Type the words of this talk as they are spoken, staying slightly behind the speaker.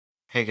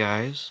Hey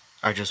guys,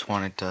 I just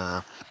wanted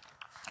to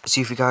see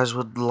if you guys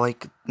would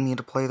like me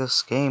to play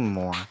this game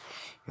more.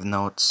 Even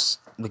though its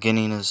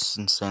beginning is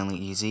insanely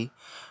easy,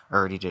 I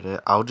already did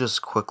it. I'll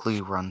just quickly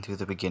run through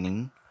the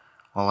beginning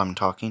while I'm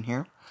talking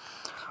here.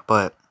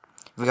 But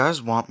if you guys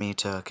want me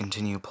to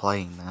continue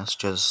playing this,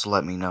 just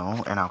let me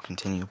know and I'll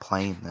continue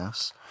playing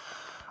this.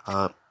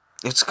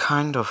 It's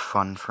kind of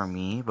fun for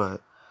me,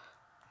 but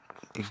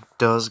it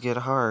does get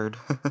hard.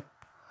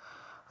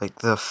 Like,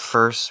 the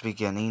first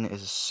beginning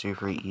is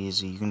super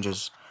easy. You can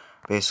just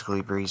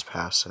basically breeze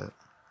past it.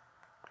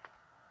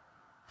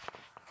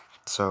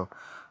 So,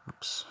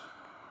 oops.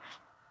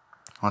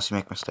 Unless you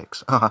make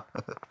mistakes.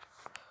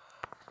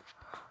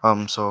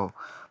 So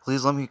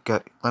please let me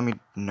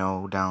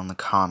know down in the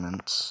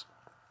comments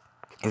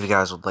if you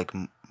guys would like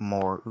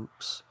more.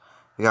 Oops.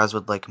 If you guys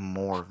would like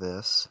more of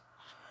this.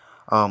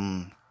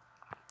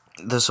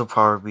 This will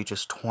probably be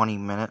just 20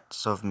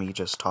 minutes of me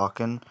just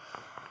talking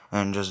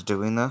and just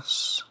doing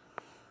this.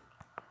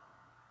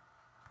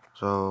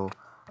 So,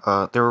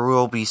 there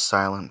will be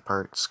silent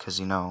parts, because,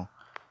 you know,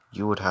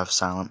 you would have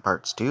silent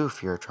parts too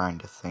if you're trying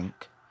to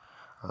think.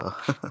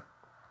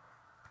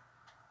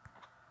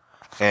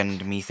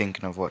 And me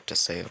thinking of what to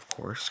say, of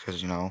course,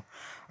 because, you know,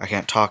 I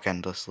can't talk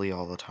endlessly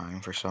all the time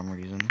for some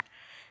reason.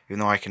 Even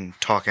though I can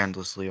talk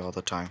endlessly all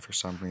the time for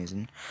some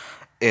reason.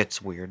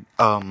 It's weird.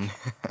 So,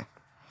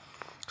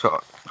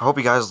 I hope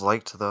you guys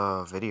liked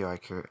the video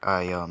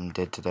I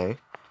did today.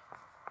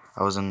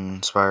 I was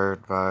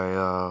inspired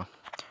by,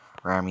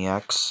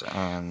 RamiX,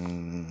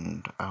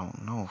 and I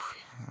don't know if,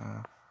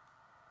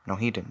 no,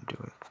 he didn't do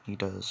it. He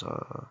does,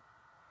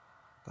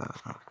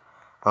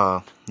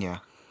 yeah,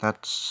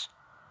 that's,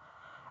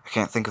 I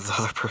can't think of the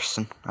other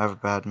person. I have a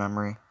bad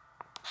memory.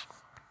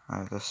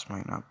 This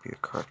might not be a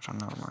correct one.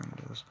 Never mind,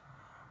 it is.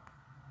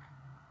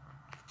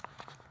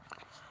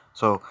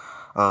 So,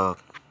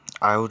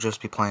 I will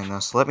just be playing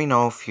this. Let me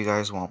know if you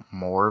guys want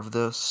more of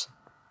this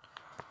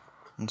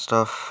and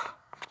stuff.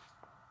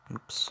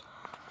 Oops.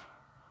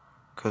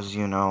 Because,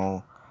 you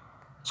know,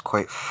 it's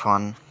quite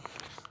fun.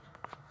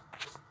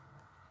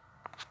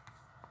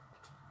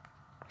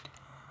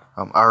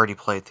 I already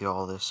played through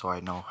all this, so I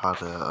know how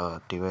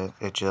to do it.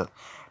 It just,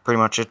 pretty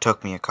much, it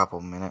took me a couple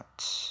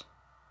minutes.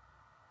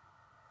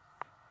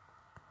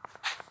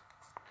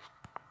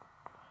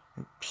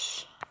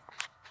 Oops.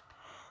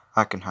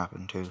 That can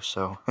happen too,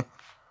 so.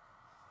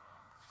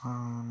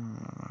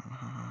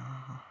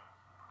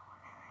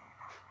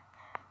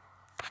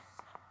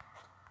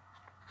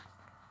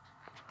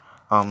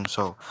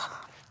 So,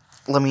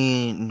 let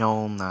me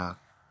know in the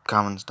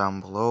comments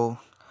down below.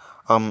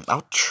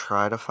 I'll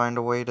try to find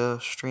a way to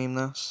stream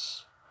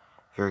this,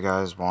 if you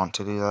guys want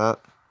to do that.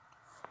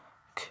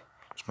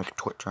 Just make a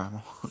Twitch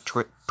channel.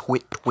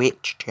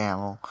 Twitch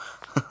channel.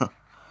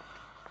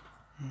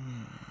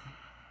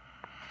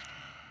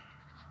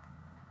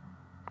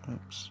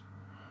 Oops.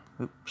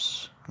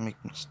 Oops. I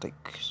make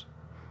mistakes.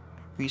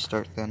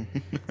 Restart then.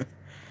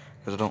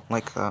 Because I don't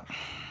like that.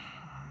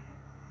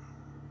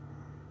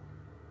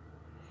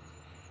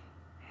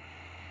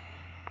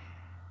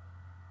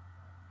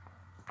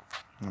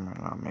 I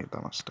might not make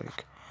that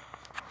mistake.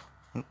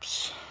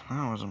 Oops.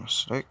 That was a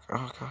mistake.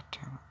 Oh, god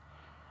damn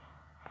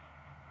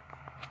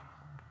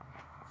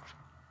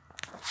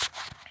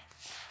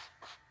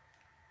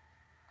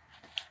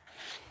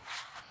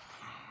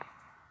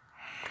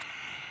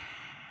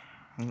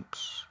it.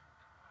 Oops.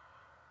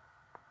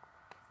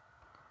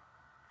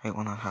 Hate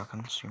when that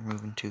happens. You're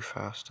moving too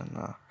fast and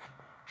the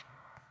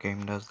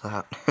game does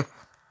that.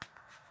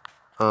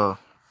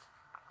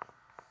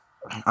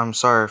 I'm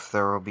sorry if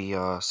there will be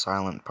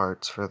silent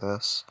parts for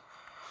this.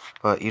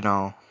 But, you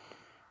know,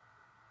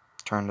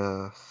 trying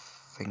to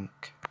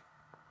think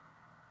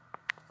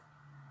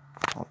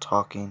while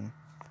talking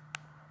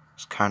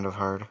is kind of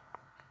hard.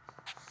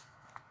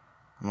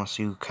 Unless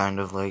you kind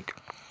of, like,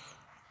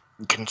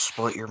 can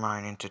split your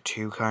mind into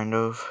two, kind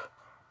of.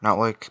 Not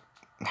like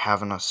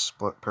having a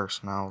split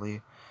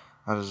personality.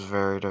 That is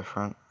very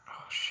different.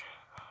 Oh, shit.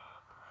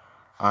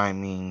 I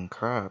mean,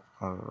 crap.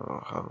 How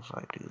do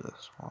I do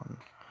this one?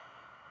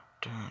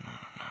 I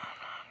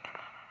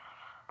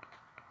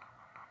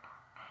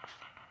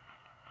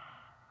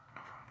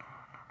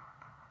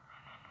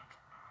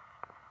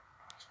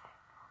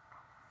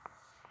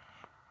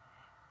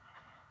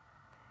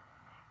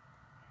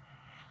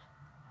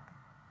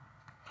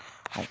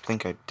don't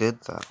think I did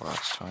that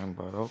last time,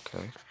 but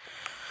okay.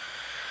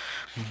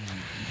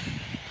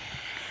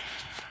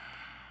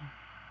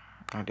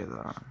 I did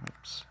that.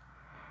 Oops.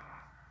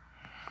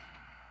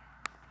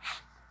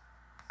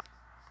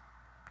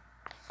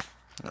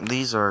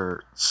 These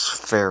are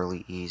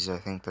fairly easy. I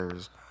think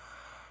there's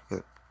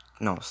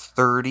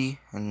 30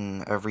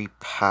 in every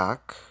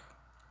pack.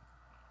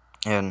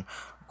 And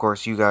of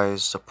course, you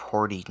guys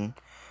supporting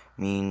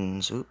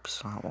means,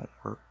 oops, that won't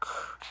work.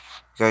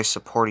 You guys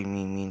supporting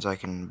me means I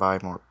can buy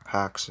more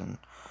packs and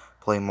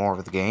play more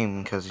of the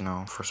game, because, you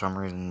know, for some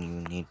reason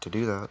you need to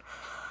do that.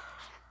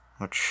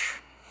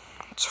 Which,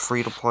 it's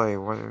free to play.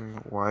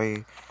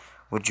 Why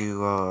would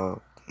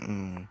you,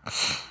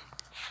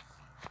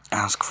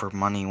 ask for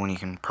money when you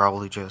can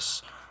probably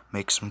just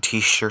make some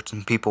t-shirts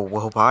and people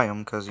will buy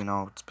them because, you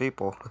know, it's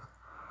people.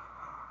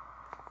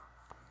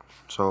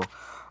 So,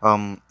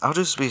 I'll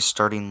just be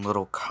starting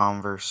little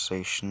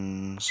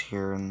conversations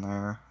here and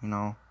there, you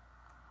know.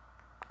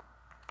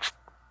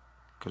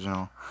 Because, you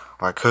know,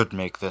 I could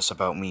make this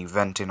about me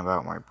venting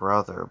about my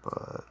brother,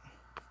 but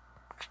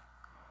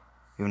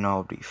even though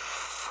it'd be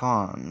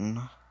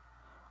fun,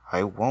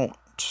 I won't,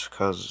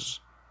 because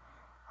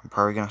I'm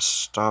probably going to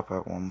stop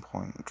at one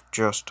point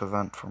just to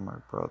vent for my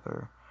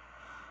brother.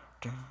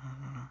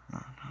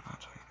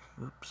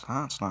 Oops,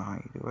 that's not how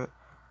you do it.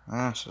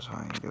 This is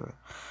how you do it.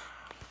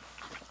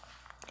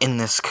 And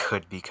this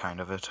could be kind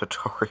of a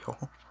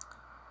tutorial.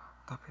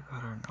 That'd be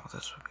better. No,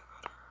 this would be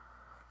better.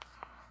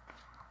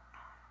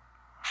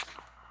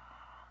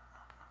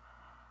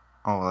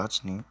 Oh,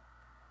 that's neat.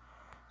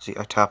 See,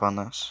 I tap on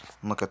this,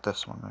 and look at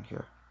this one right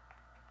here.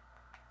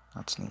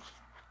 That's neat.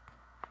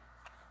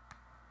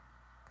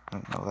 I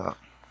didn't know that.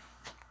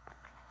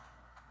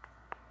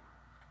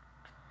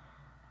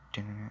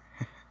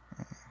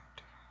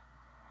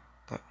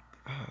 That would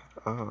be bad.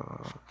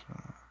 Oh.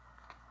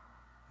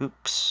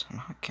 Oops.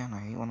 Not again. I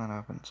hate when that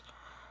happens.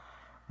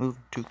 Move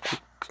too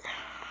quick.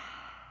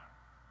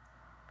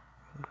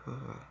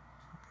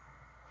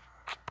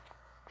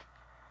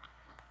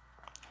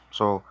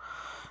 So,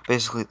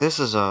 basically, this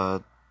is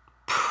a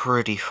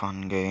pretty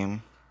fun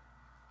game.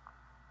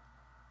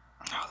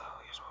 How the hell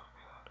are you supposed to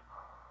do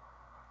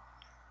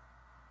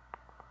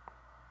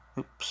that?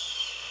 Oops.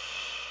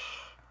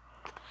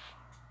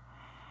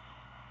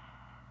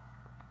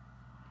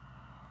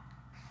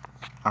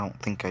 I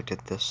don't think I did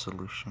this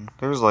solution.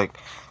 There's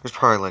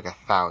probably like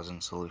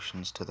 1,000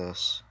 solutions to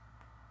this.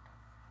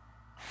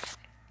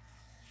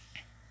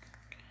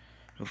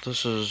 But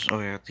this is, oh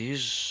yeah,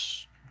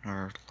 these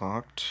are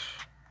locked.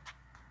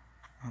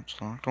 That's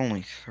locked,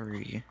 only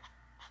 3.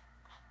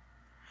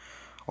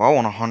 Well, I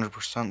want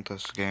 100%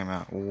 this game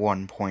at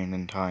one point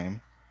in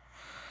time.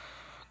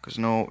 Because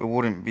no, it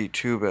wouldn't be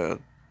too bad.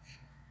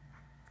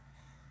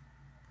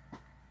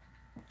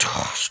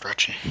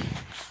 Stretching.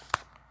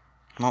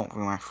 No,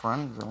 my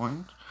friend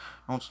joined.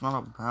 No, it's not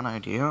a bad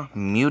idea.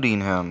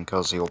 Muting him,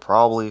 because he'll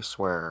probably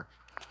swear.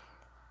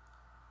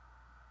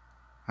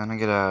 And I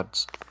get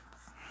ads.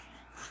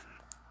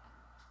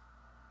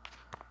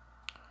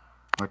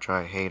 Which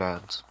I hate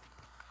ads.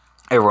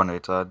 Everyone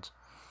hates ads.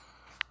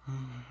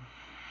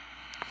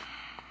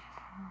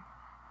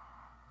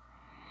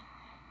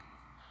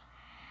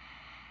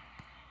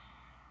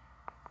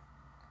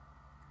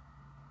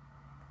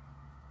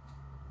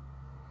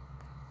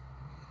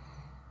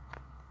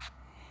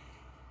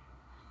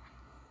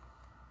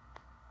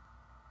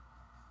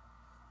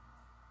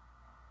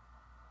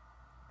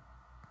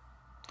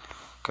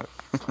 Okay.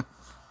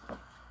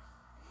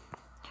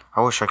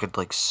 I wish I could,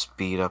 like,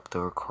 speed up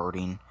the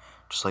recording.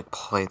 Just, like,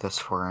 play this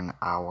for an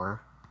hour.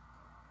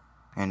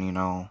 And, you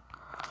know,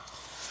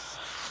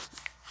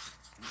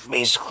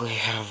 basically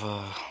have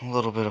a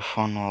little bit of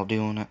fun while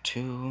doing it,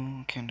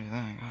 too. Can't do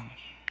that, guys.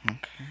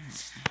 Okay.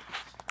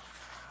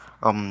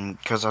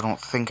 Because I don't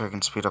think I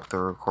can speed up the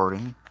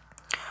recording.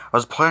 I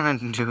was planning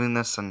on doing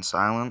this in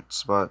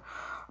silence, but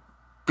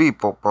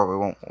people probably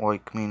won't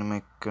like me to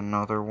make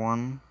another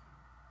one.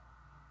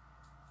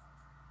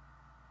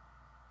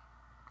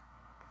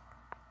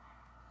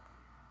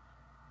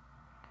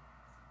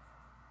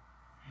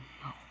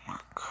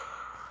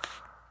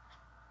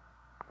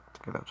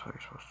 Okay, that's how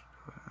you're supposed to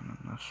do it. And then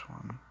this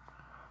one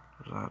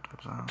does that.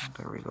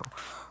 There we go.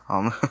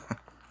 I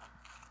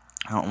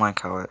don't like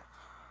how it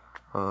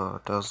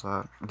does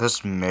that.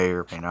 This may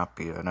or may not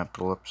be an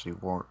epilepsy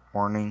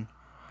warning,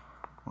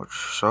 which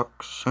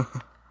sucks.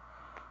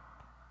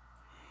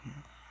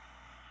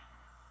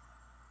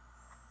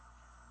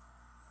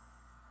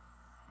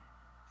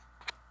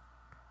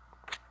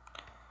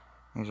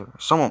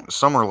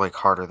 Some are like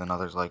harder than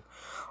others. Like,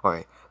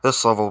 okay,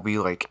 this level will be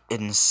like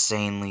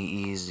insanely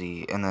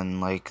easy, and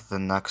then like the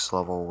next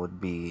level would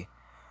be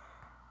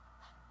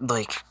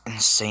like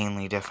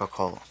insanely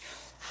difficult.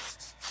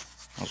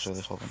 I was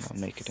really hoping that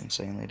would make it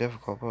insanely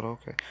difficult, but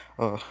okay.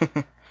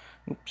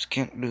 Oops,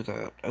 can't do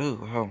that. Oh,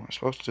 how am I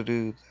supposed to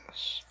do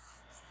this?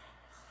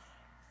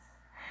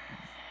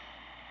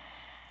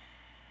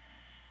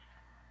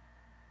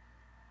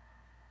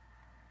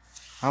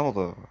 How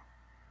the...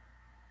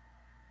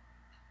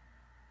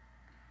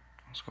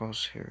 This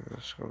goes here,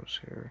 this goes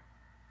here.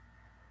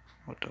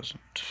 What doesn't?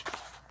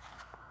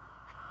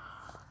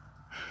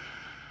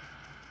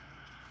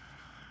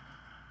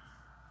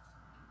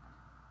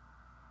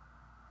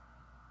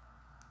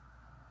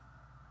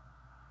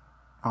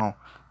 Oh,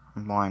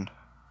 I'm blind.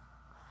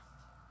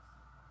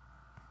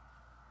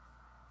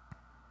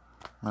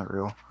 Not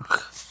real.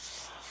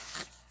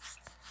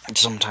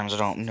 Sometimes I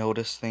don't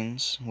notice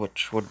things,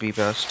 which would be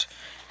best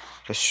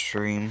to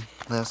stream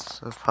this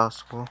if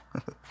possible.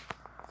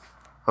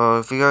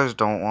 If you guys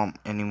don't want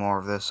any more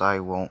of this, I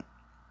won't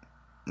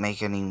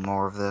make any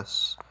more of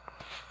this.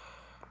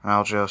 And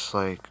I'll just,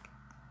 like,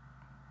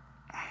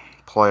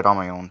 play it on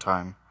my own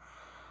time.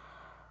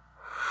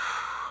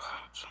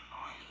 That's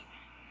annoying.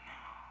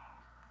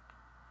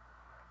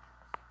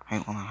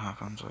 hate when that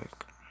happens,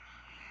 like,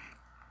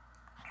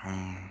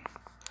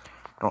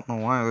 don't know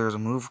why there's a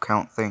move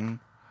count thing.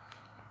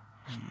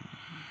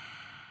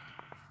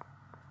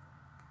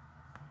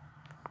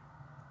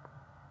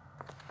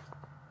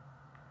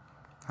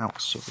 That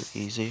was super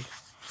easy.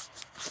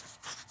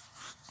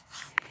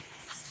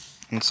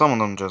 And some of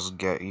them just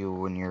get you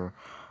when you're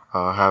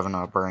having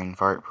a brain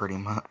fart, pretty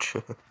much.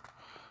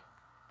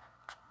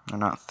 They're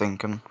not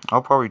thinking.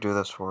 I'll probably do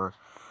this for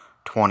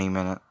 20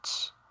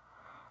 minutes.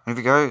 And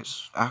if you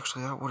guys,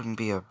 actually, that wouldn't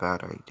be a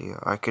bad idea.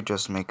 I could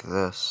just make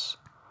this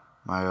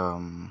my,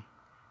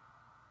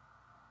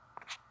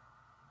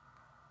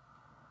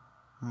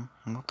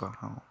 what the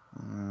hell?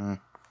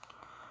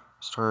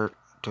 Start,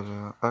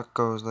 that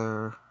goes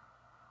there.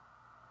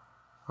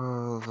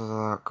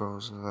 That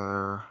goes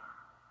there.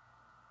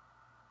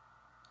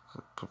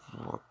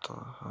 What the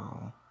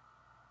hell?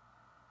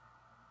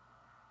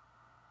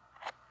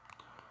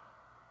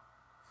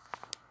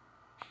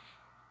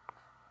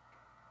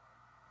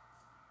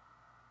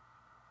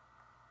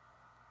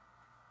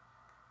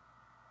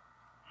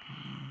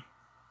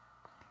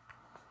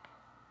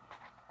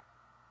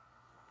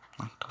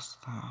 What does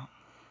that?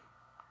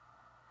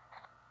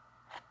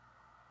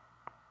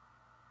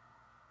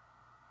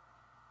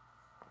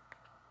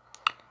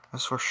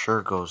 This for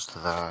sure goes to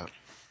that.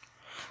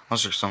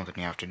 Unless there's something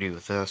you have to do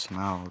with this, and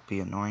that would be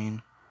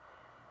annoying.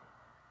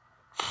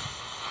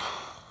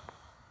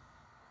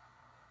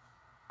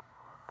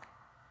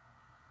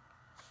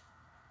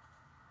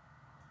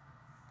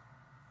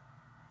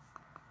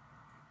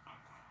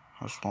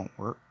 This won't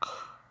work.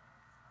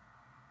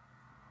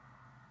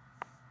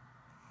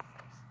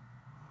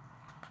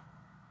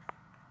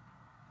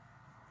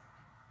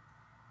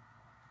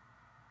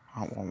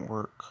 That won't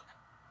work.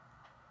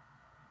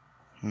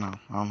 No,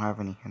 I don't have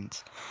any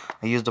hints.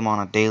 I used them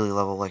on a daily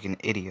level like an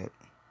idiot.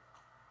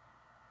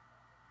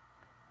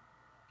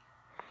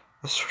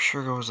 This for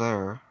sure goes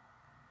there.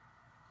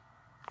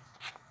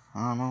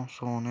 I'm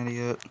also an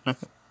idiot. I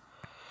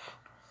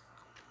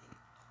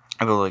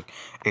feel like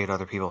 8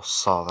 other people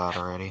saw that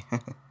already.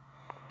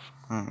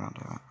 I'm gonna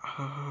do it.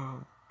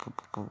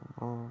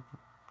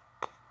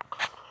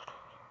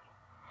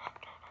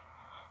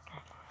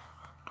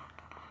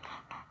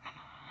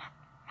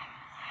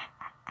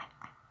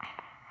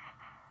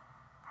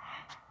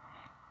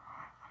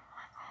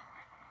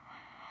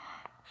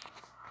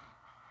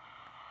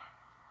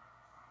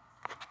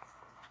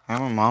 And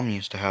my mom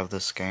used to have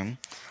this game.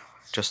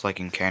 Just like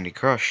in Candy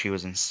Crush, she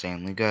was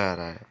insanely good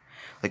at it.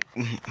 Like,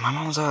 my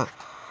mom's at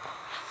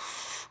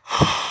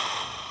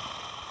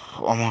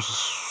almost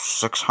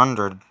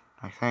 600,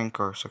 I think,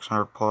 or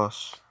 600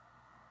 plus.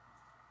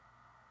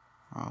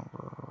 Oh,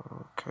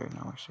 okay,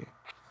 now I see.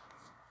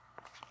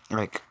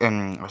 Like,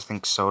 in, I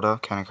think Soda,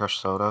 Candy Crush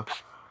Soda,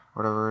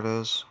 whatever it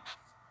is.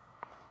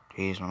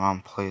 Jeez, my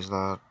mom plays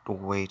that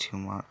way too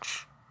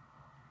much.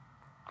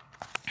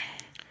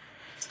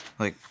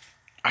 Like,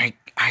 I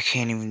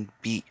can't even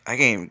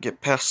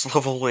get past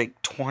level,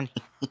 like, 20.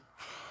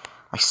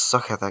 I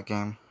suck at that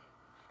game.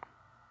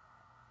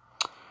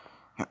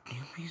 Yeah,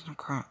 you piece of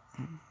crap.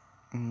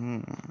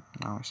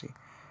 Now I see.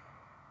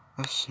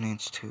 This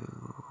needs to...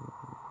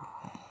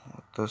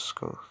 Let this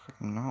go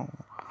through. No.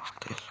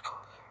 This go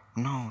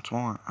through. No, it's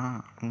more.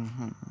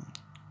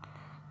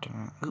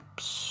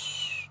 Oops.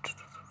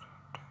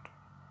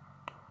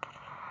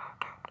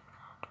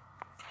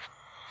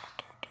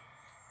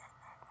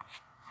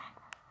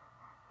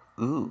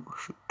 Ooh,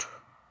 shoot.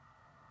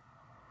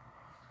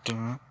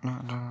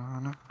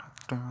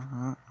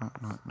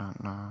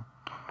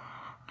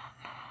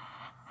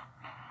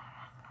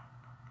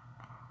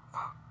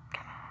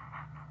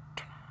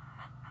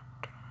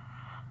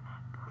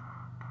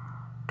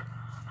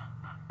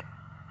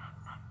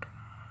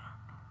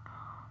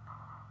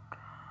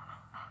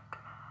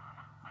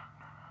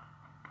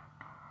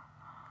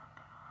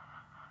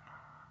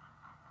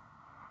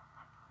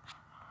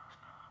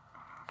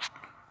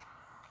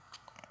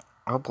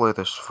 I'll play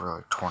this for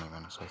like 20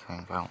 minutes, I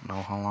think. I don't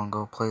know how long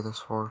I'll play this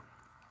for.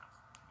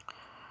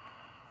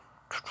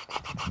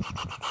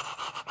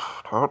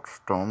 That's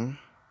done.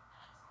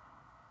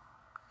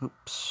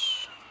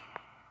 Oops.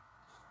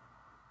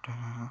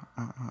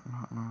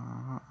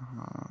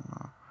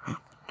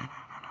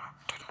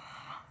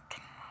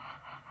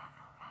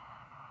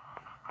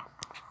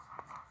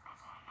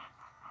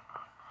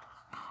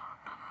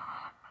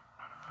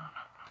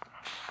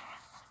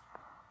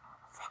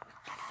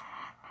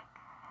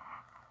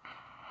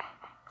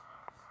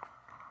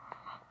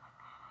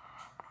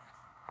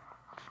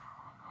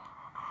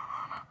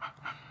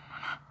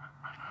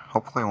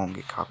 Hopefully I won't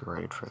get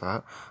copyrighted for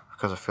that,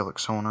 because I feel like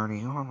someone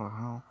already, oh, the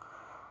hell,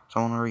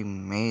 someone already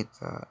made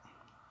that.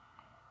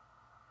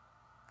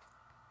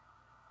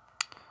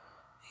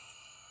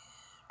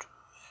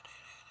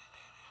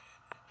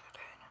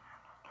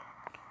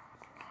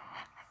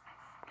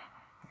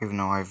 Even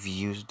though I've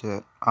used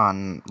it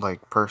on,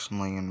 like,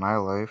 personally in my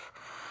life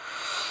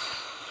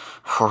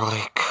for,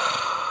 like,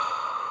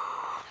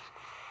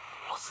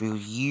 a few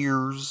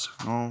years,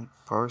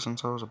 probably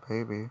since I was a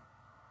baby.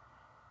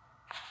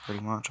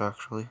 Pretty much,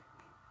 actually.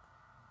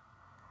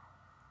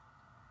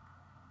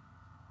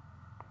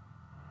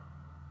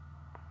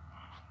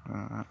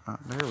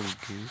 There we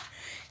go.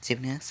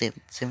 7 out of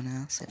 7. 7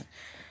 out of 7.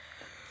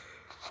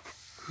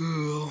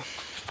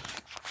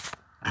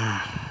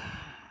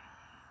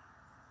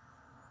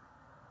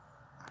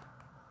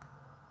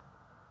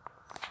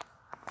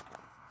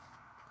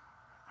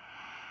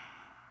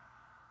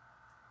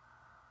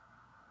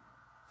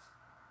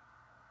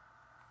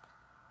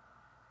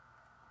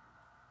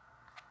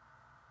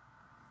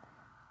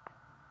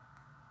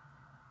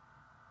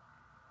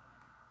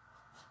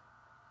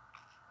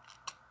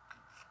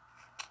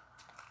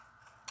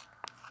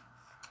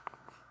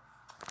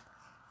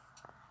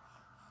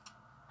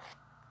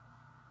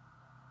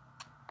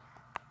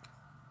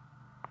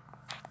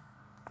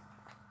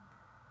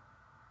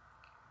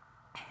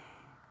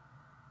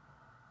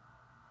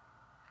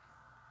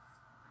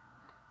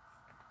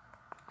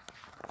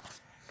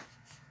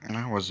 And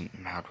I wasn't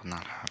mad when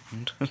that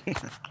happened.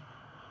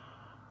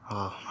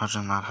 Oh,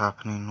 imagine that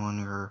happening when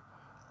you're,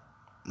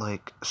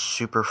 like,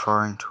 super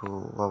far into a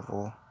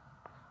level.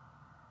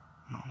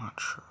 No, I'm not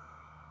sure.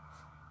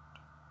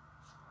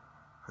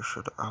 I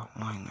should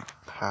outline the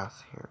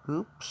path here.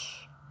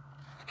 Oops.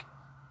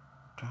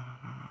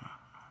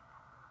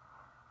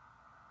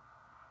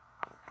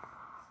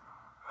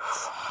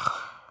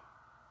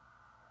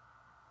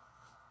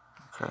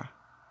 Okay.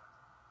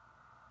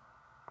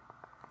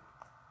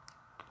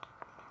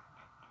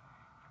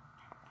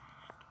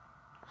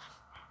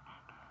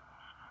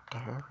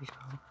 There we go.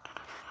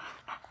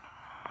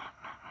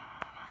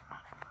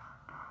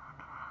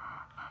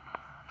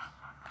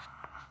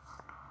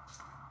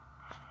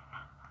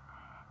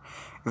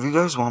 If you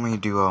guys want me to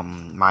do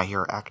My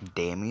Hero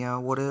Academia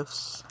what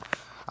ifs,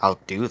 I'll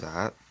do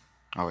that.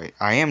 Oh wait,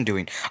 I'm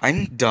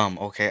dumb,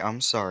 okay,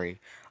 I'm sorry.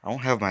 I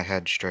don't have my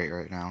head straight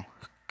right now.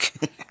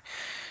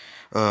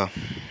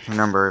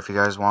 Remember, if you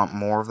guys want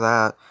more of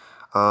that,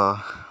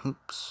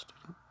 oopsie.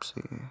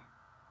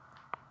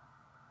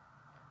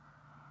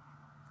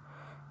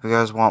 If you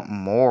guys want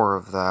more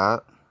of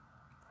that,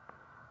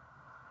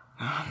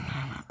 if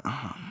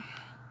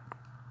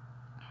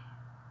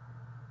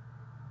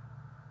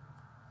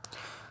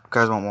you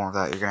guys want more of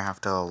that, you're gonna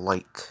have to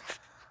like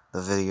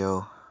the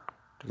video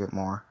to get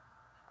more.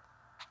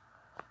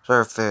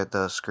 Sorry if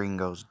the screen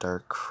goes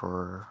dark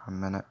for a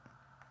minute.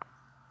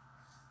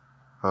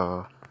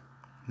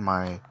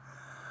 My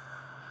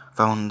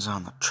phone's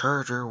on the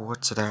charger.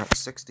 What's it at?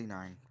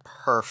 69.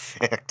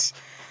 Perfect.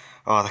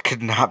 Oh, that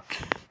could not...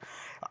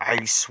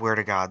 I swear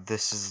to God,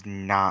 this is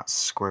not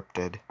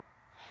scripted.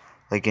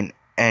 Like, in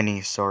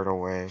any sort of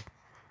way.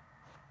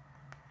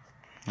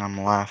 I'm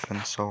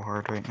laughing so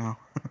hard right now.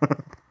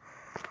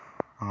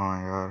 Oh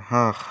my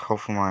God.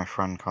 Hopefully my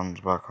friend comes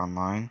back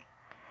online.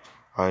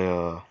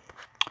 I,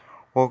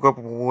 woke up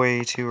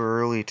way too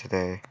early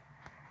today.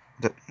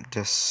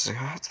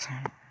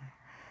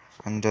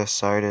 And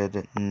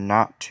decided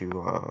not to,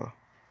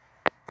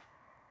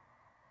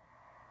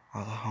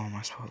 how the hell am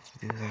I supposed to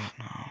do that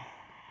now?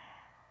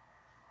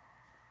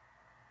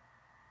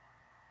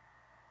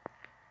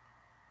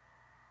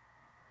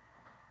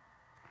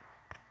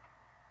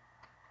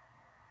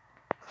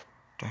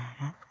 Damn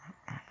it.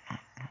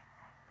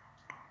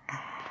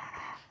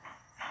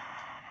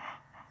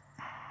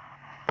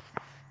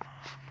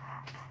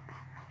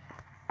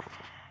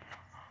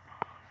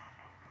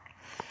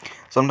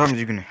 Sometimes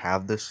you can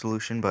have this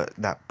solution, but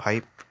that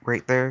pipe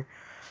right there,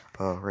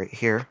 right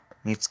here,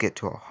 needs to get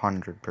to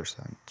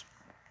 100%.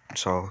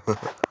 So,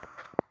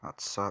 that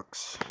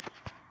sucks.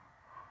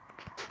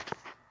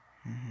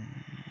 I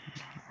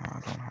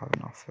don't have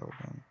enough filled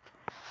in.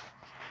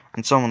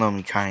 And some of them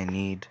you kind of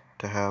need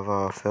to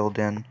have filled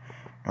in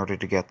order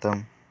to get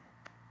them.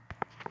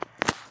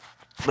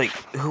 Like,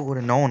 who would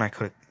have known I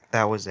could?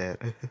 That was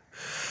it.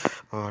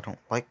 Oh, I don't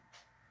like...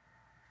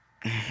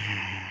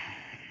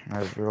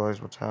 I just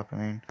realized what's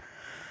happening.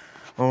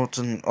 Oh,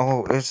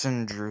 it's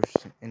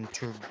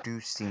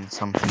introducing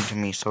something to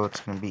me, so it's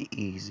gonna be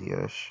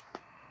easy-ish.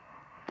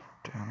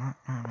 Damn it.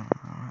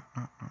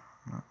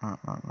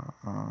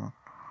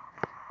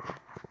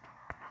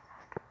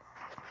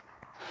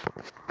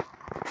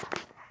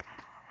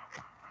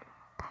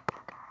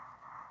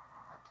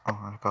 Oh,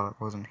 I thought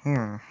it wasn't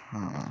here.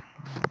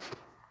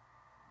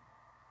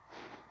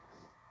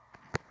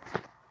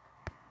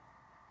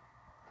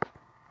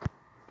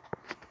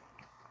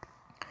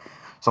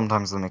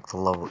 Sometimes they make the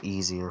level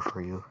easier for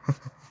you.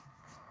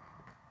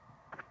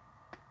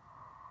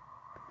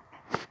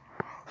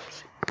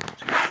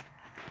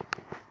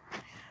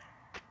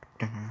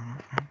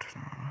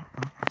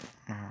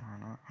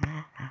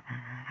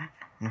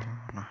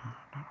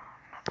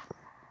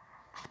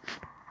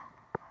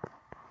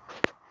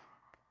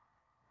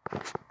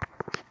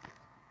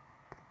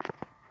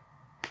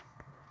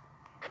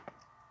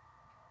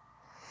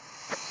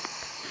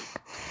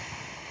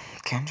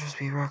 Can't just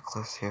be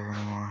reckless here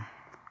anymore.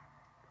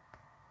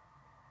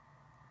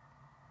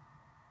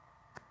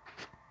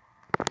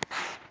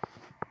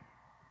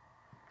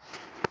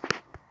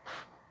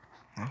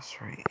 This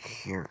right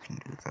here can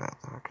do that.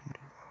 That can do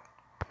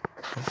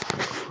that. This can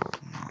do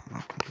that.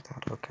 That can do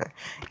that. Okay.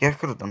 Yeah, I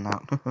could have done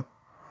that.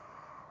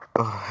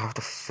 I have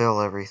to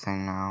fill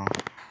everything now.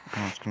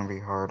 And it's gonna be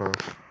harder.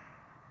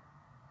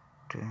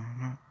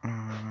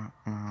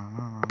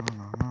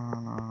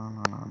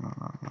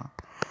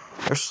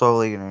 They're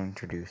slowly gonna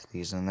introduce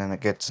these, and then it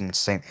gets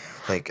insane.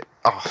 Like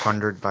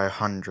 100 by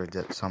 100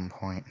 at some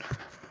point.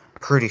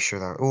 Pretty sure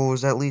that. Oh, it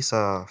was at least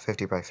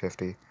 50 by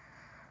 50.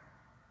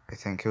 I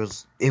think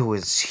it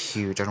was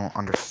huge. I don't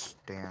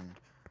understand.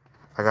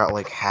 I got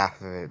like half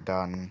of it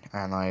done,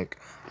 and like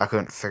I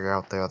couldn't figure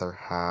out the other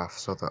half,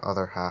 so the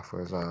other half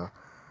was ooh,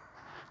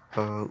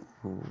 I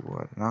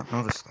did not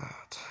notice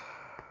that.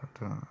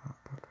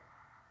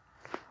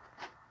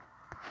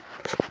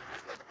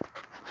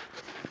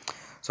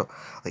 So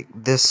like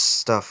this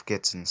stuff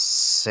gets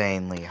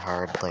insanely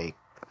hard. Like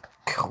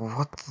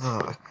what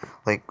the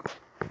like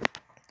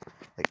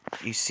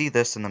you see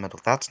this in the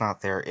middle? That's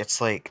not there. It's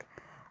like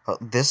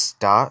this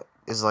dot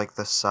is like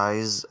the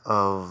size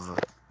of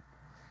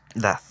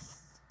that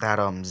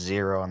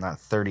 0 and that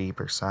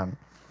 30%.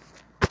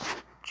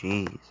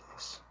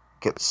 Jesus,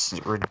 gets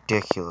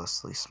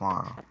ridiculously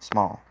small.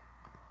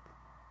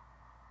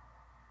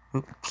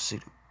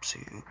 Oopsie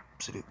doopsie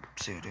oopsie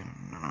doopsie.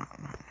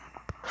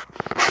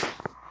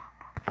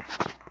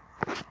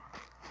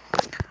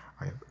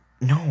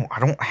 No, I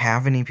don't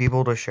have any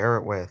people to share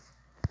it with.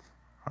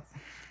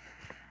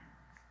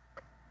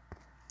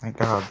 Thank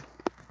God.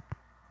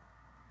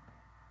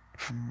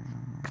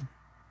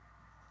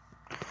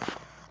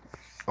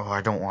 Oh,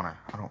 I don't wanna.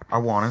 I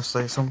wanna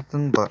say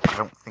something, but I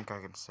don't think I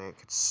can say it.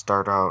 Could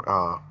start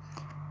out.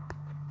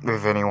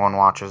 If anyone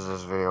watches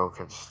this video,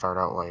 could start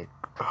out like.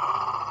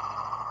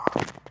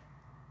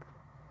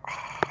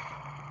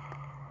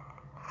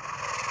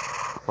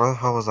 Where the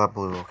hell was that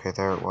blue? Okay,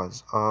 there it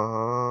was.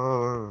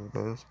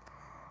 This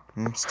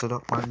messed it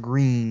up my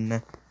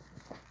green.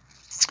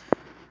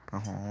 Oh,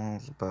 what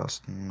was the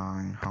best?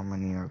 9. How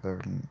many are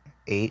there?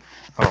 8?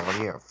 Oh,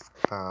 yeah,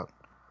 that.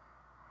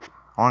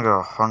 I want to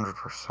go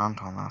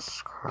 100% on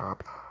this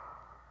crap.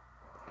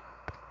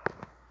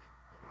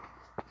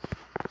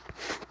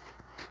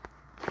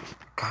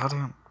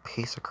 Goddamn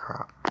piece of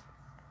crap.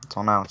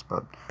 Until now it's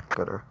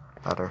gooder,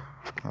 better.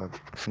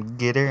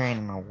 Getter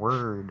ain't a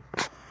word.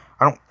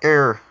 I don't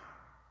care.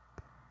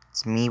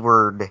 It's me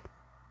word.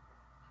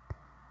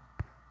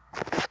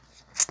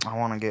 I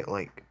want to get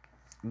like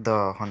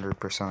the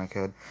 100% I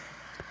could.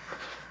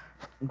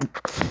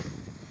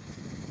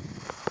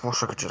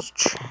 Wish I could just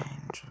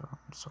change them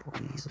so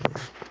easily.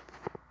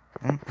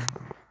 I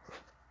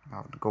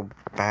have to go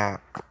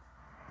back.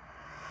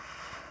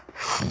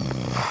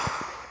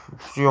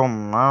 See how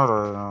mad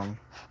I am.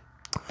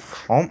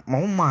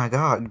 Oh my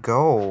God,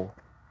 go.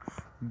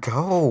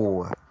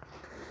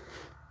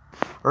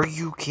 Are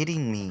you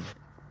kidding me?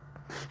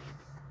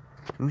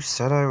 Who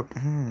said I... Oh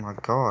my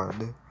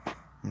God.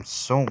 I'm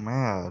so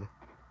mad.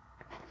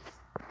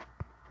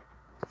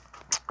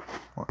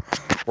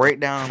 Write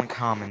down in the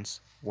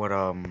comments what,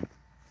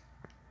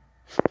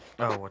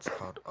 what's it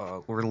called?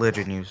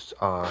 Religion you,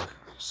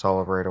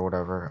 celebrate or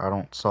whatever. I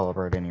don't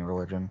celebrate any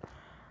religion.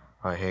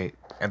 I hate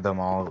them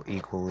all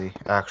equally.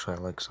 Actually, I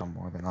like some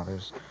more than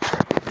others.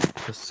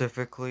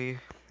 Specifically,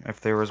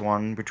 if there was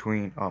one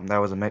between, that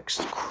was a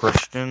mixed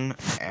Christian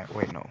and...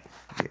 Wait, no.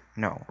 Yeah,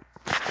 no.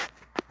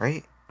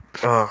 Right?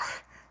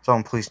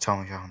 Someone please tell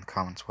me down in the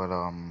comments what,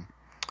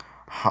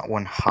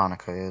 when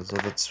Hanukkah is.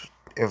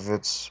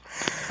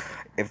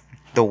 If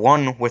the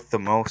one with the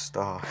most,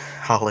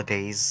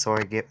 holidays, so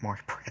I get more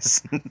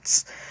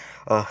presents.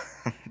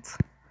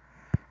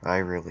 I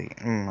really,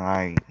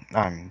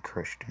 I'm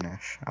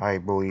Christianish. I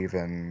believe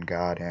in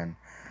God and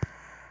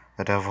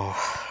the devil,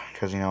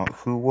 because, you know,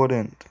 who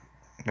wouldn't?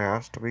 There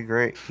has to be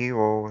great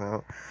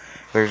evil.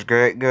 There's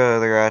great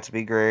good, there has to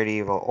be great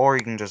evil. Or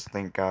you can just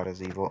think God is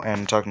evil.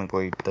 And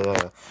technically,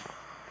 the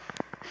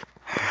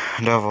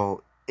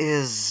devil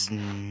is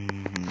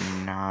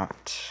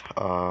not,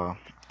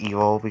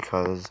 evil,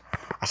 because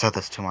I said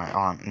this to my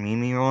aunt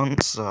Mimi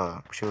once.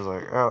 She was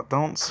like, oh,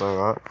 don't say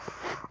that.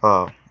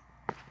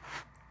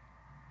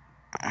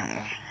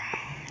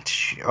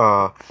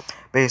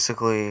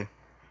 Basically,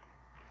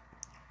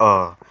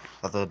 that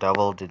the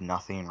devil did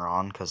nothing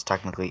wrong, because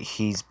technically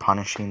he's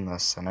punishing the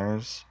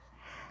sinners.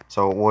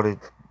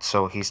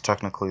 So he's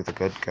technically the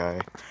good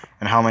guy.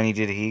 And how many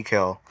did he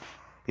kill?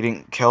 He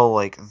didn't kill,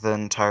 like, the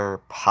entire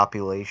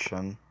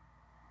population.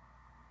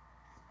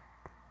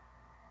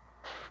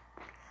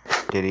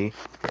 Did he?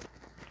 That's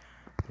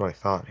what I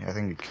thought. I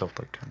think he killed,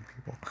 like, 10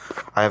 people.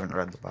 I haven't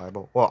read the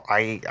Bible. Well,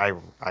 I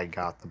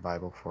got the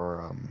Bible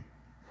for,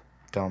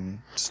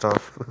 dumb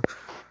stuff.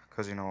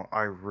 Because, you know,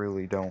 I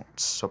really don't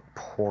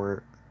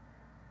support...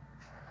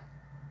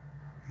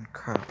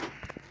 Crap.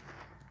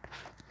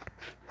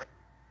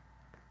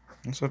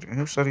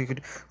 Who said he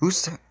could... Who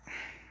said...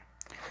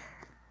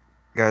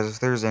 Guys, if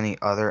there's any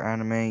other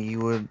anime you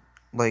would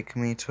like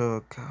me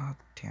to... God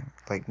damn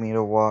it. Like me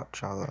to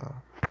watch, I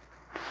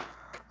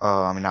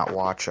mean, not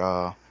watch,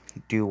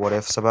 do what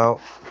ifs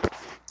about,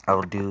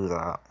 I'll do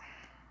that.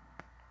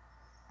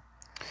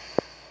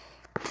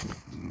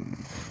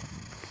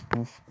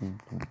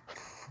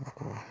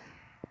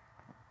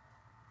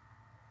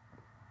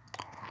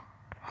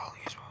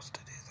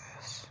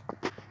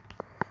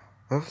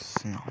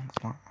 This, no,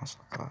 it's not. That's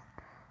not that.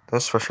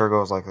 This for sure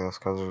goes like this,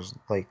 because there's,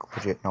 like,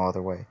 legit no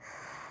other way.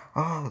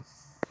 Oh,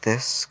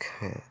 this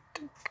could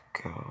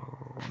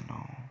go,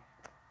 no.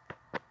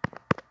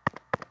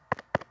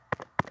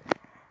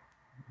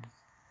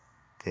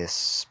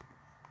 This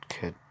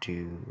could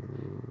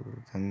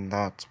do, then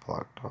that's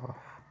blocked off.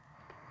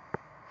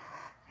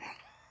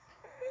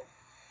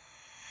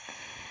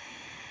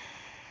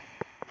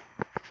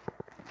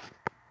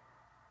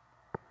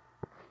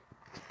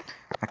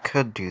 I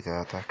could do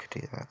that, that could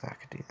do that, that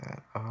could do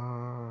that.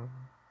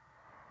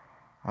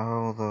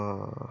 How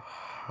the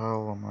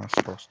hell am I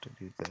supposed to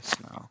do this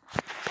now?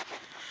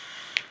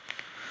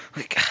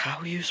 Like, how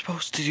are you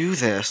supposed to do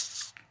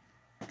this?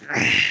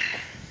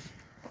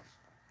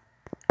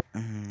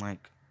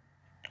 Like,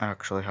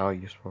 actually, how are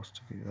you supposed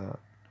to do that?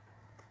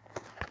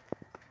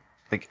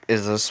 Like,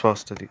 is this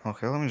supposed to do...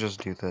 Okay, let me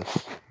just do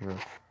this here.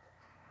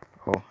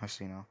 Oh, I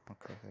see now.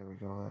 Okay, there we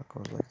go. That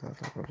goes like that,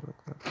 that goes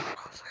like that, that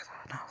goes like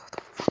that. Now, what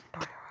the fuck do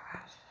I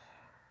have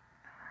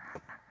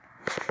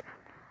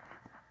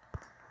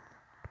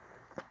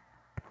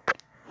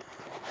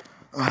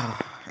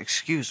this?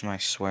 Excuse my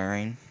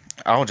swearing.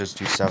 I'll just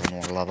do 7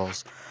 more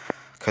levels.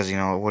 Because, you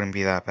know, it wouldn't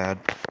be that bad.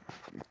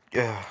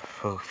 Yeah,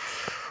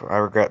 I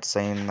regret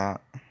saying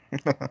that.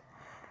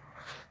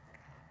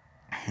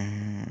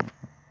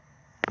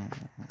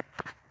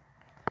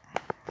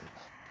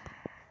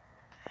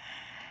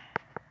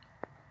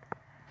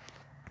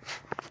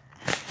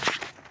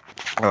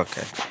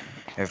 Okay,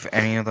 if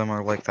any of them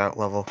are like that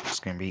level, it's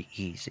gonna be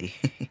easy.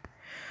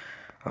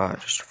 I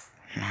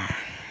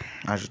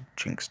just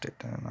jinxed it,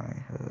 didn't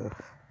I?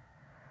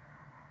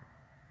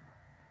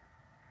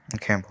 I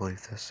can't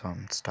believe this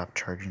stopped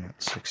charging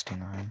at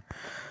 69.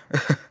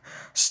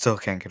 Still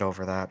can't get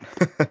over that.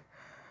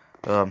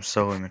 I'm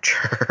so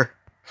immature.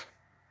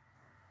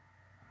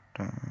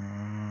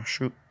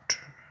 Shoot.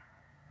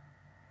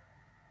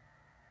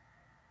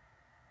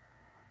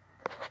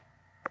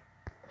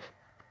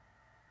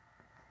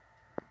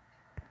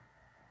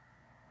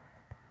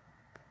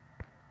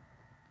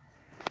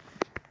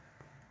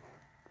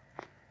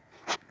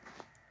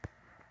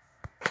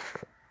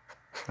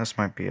 This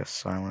might be a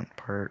silent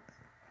part.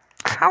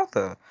 How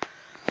the...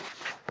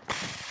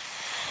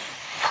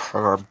 I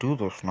gotta do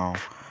this now.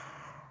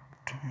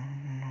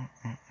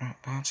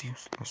 That's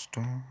useless.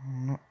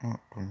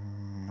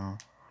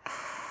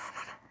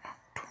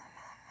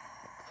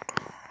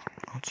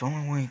 That's the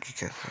only way you could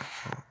get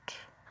that.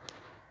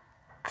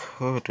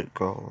 Could it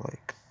go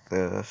like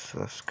this?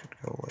 This could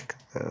go like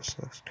this.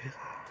 Let's do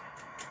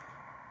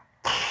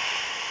that.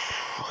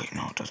 Wait,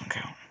 no, it doesn't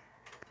count.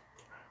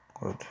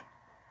 Good.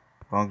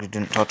 As long as it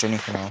didn't touch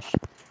anything else.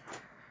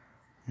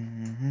 Wait,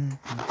 no.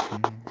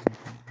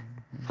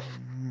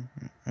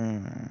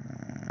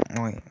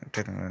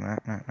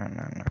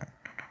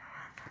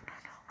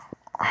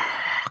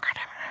 Oh, God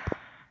damn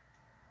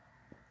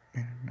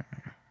it.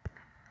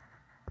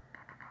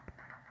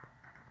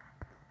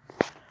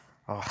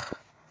 Oh,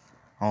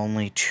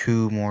 only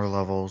 2 more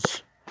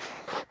levels.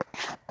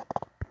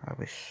 That'd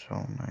be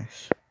so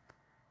nice.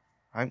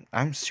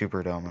 I'm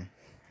super dumb.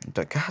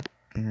 God,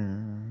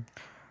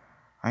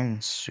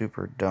 I'm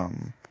super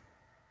dumb.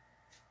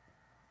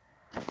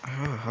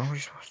 How are we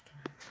supposed to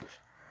do this?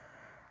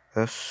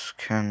 This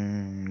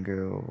can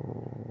go.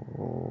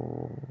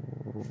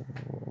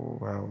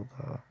 Wow,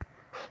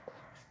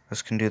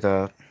 this can do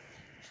that.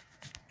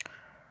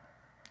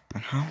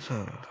 And how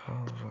the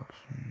hell is this?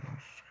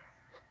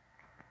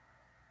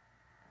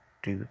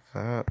 Do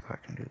that.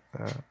 That can do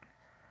that.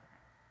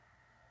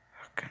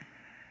 That can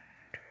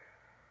do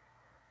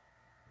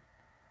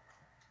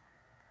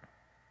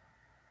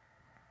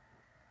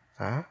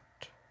that.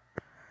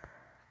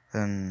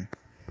 Then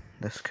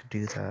this could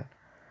do that.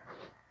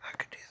 That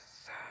could do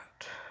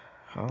that.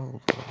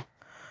 How the...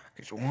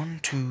 It's 1,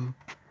 2,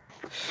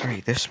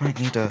 3. This might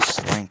need a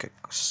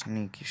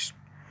sneaky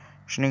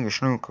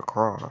snook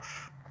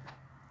across.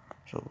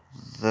 So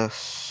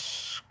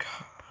this...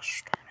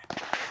 Gosh darn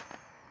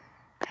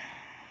it.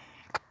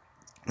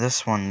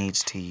 This one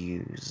needs to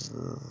use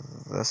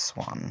this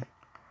one.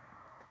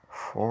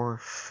 For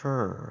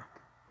sure.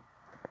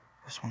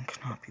 This one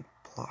cannot be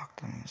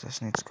blocked. That means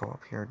this needs to go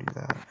up here, do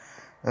that.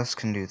 This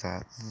can do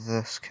that.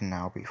 This can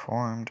now be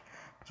formed.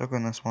 So go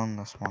in this one,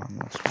 this one,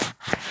 this one.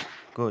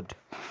 Good.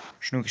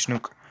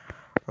 Snook.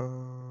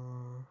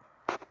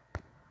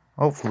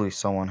 Hopefully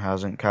someone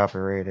hasn't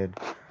copyrighted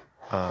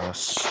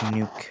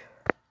Snook.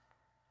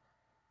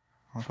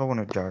 I was hoping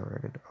it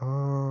gyrated.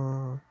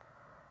 Oh,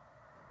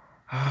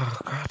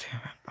 god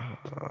damn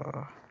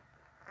it.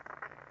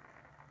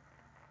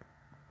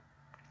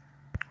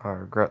 I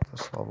regret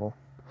this level.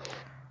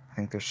 I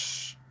think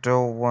there's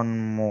still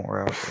one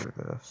more after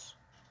this.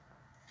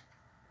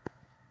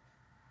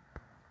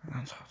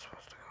 That's how it's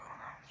supposed to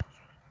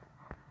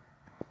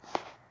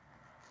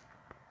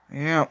go.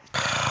 Yep.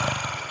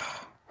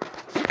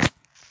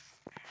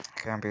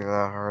 Can't be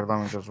that hard. Let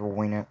me just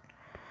wing it.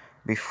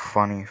 Be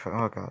funny if...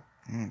 Oh god.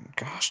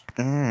 Gosh.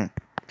 I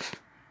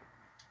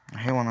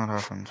hate when that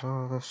happens.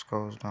 Oh, this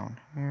goes down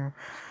here.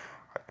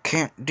 I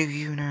can't do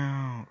you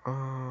now.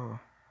 Oh.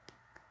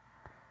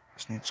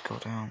 This needs to go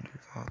down. Do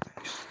that.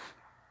 This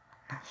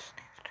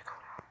needs to go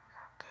down.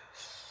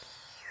 This.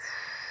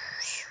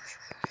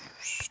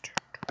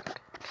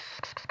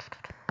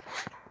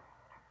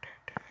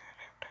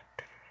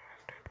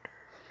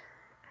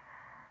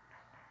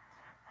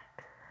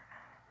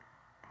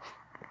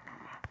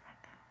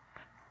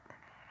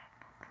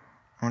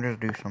 I'm gonna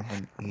just do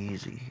something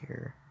easy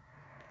here.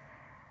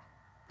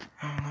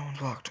 Oh, that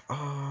one's locked.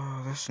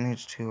 Oh, this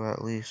needs to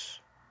at least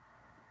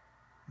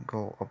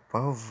go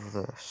above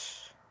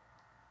this.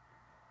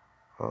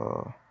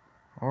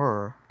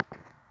 Or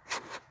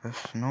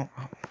this, no.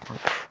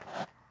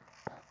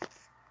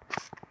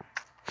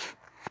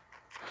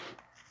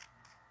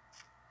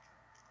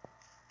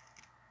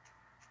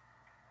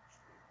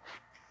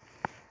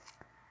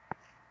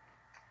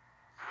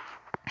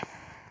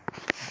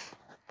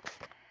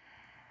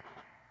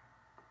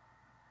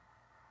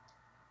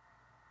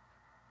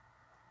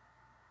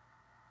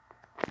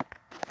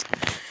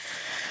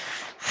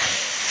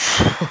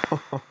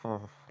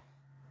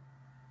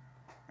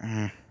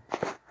 mm.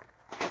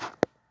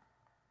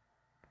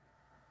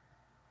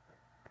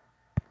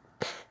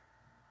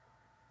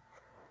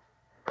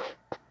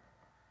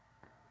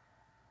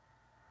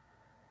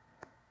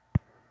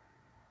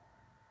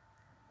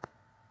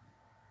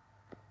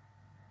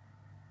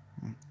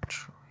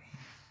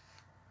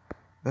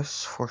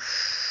 This for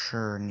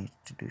sure needs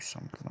to do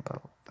something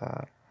about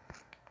that.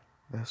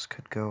 This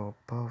could go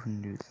above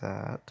and do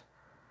that.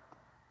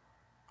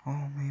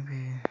 Oh,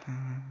 maybe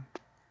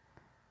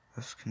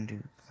this can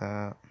do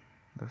that.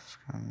 This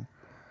can.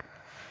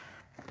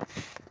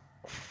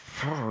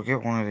 Oh, we'll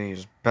get one of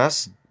these.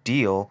 Best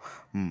deal,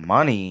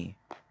 money.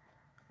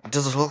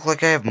 Does it look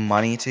like I have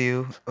money to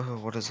you? Oh,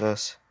 what is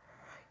this?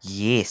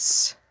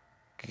 Yes.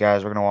 Okay,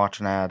 guys, we're gonna watch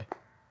an ad.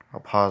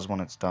 I'll pause when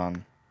it's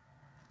done.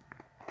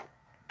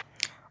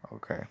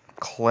 Okay.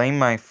 Claim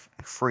my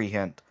free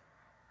hint.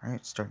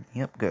 Alright, starting.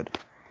 Yep, good.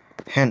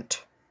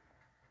 Hint.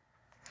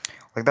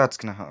 Like, that's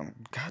gonna help.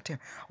 Goddamn.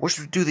 I wish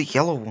we'd do the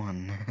yellow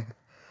one.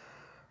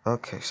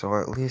 Okay, so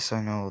at least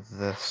I know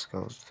this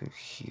goes through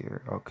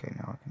here. Okay,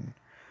 now I can.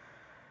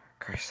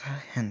 Guys,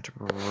 that hint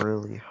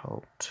really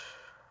helped.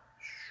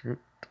 Shoot.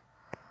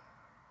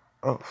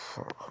 Oh,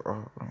 fuck.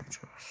 Oh, let me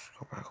just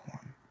go back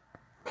one.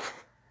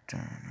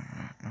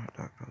 No,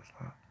 that goes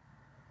that.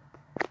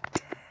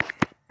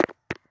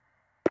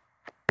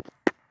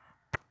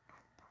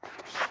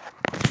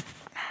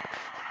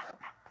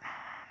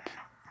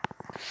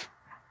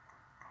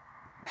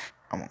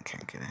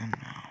 Can't get in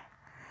now.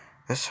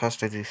 This has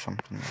to do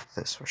something with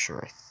this for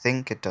sure. I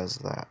think it does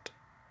that.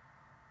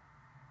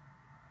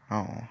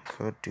 Oh,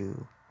 could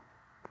do.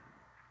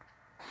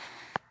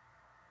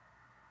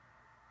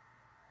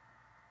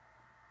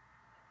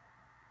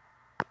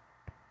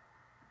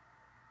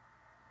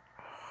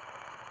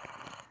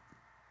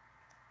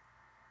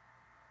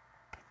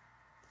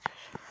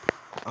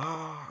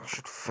 Oh, I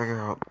should figure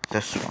out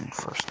this one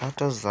first. That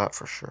does that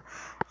for sure.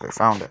 Okay,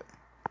 found it.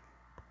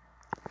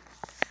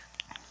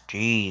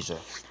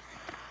 Jesus.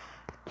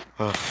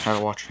 I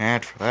gotta watch an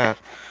ad for that.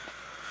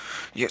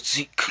 Yeah,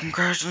 see,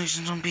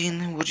 congratulations on being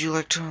there. Would you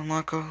like to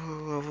unlock a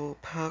level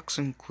packs?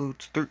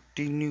 Includes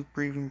 13 new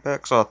breathing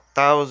packs,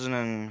 1,000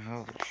 and...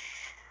 Holy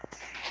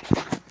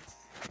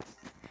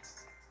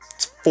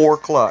it's 4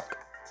 o'clock.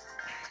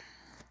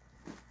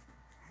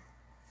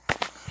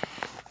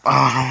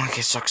 Oh, no, it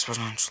gets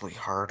exponentially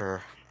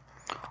harder.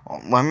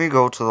 Let me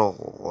go to the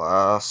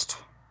last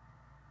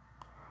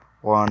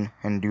one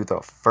and do the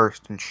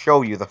first and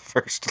show you the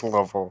first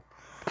level.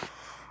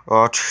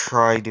 I'll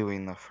try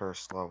doing the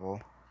first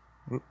level.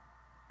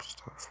 Oops.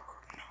 No.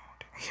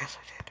 Yes,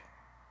 I did.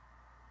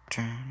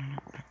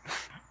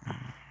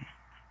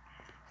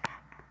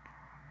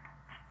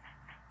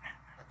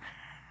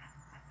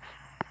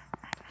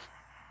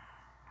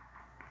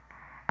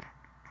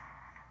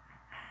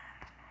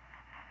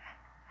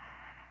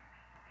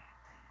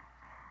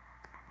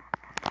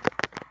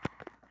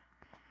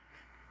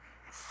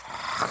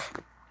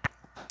 Fuck.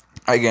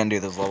 I can't do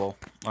this level.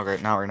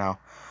 Okay, not right now.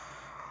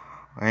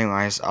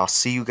 Anyways, I'll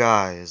see you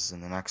guys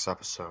in the next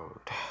episode.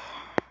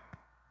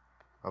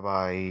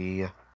 Bye-bye.